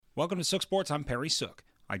Welcome to Sook Sports. I'm Perry Sook.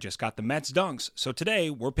 I just got the Mets dunks, so today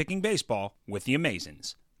we're picking baseball with the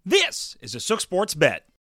Amazins. This is a Sook Sports bet.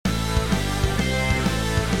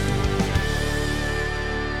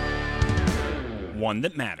 One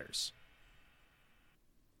that matters.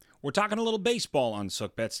 We're talking a little baseball on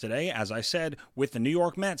Sook Bets today, as I said, with the New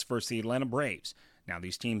York Mets versus the Atlanta Braves. Now,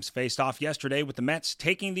 these teams faced off yesterday with the Mets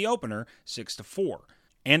taking the opener 6-4.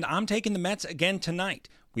 And I'm taking the Mets again tonight.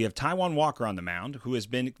 We have Taijuan Walker on the mound, who has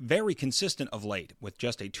been very consistent of late with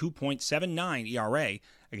just a 2.79 ERA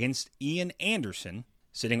against Ian Anderson,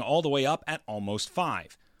 sitting all the way up at almost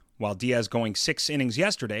 5. While Diaz going 6 innings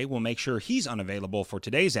yesterday will make sure he's unavailable for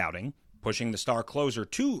today's outing, pushing the star closer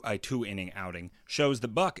to a 2-inning outing shows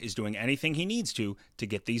that Buck is doing anything he needs to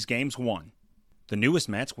get these games won. The newest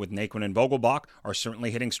Mets, with Naquin and Vogelbach, are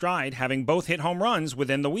certainly hitting stride, having both hit home runs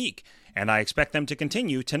within the week, and I expect them to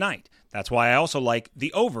continue tonight. That's why I also like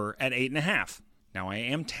the over at 8.5. Now, I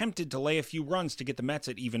am tempted to lay a few runs to get the Mets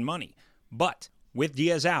at even money, but with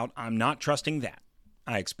Diaz out, I'm not trusting that.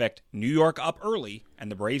 I expect New York up early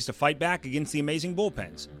and the Braves to fight back against the amazing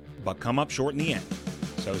bullpens, but come up short in the end.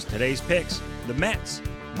 So is today's picks, the Mets,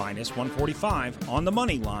 minus 145 on the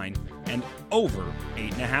money line, and over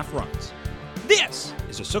 8.5 runs. This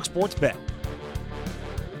is a Sook Sports Bet.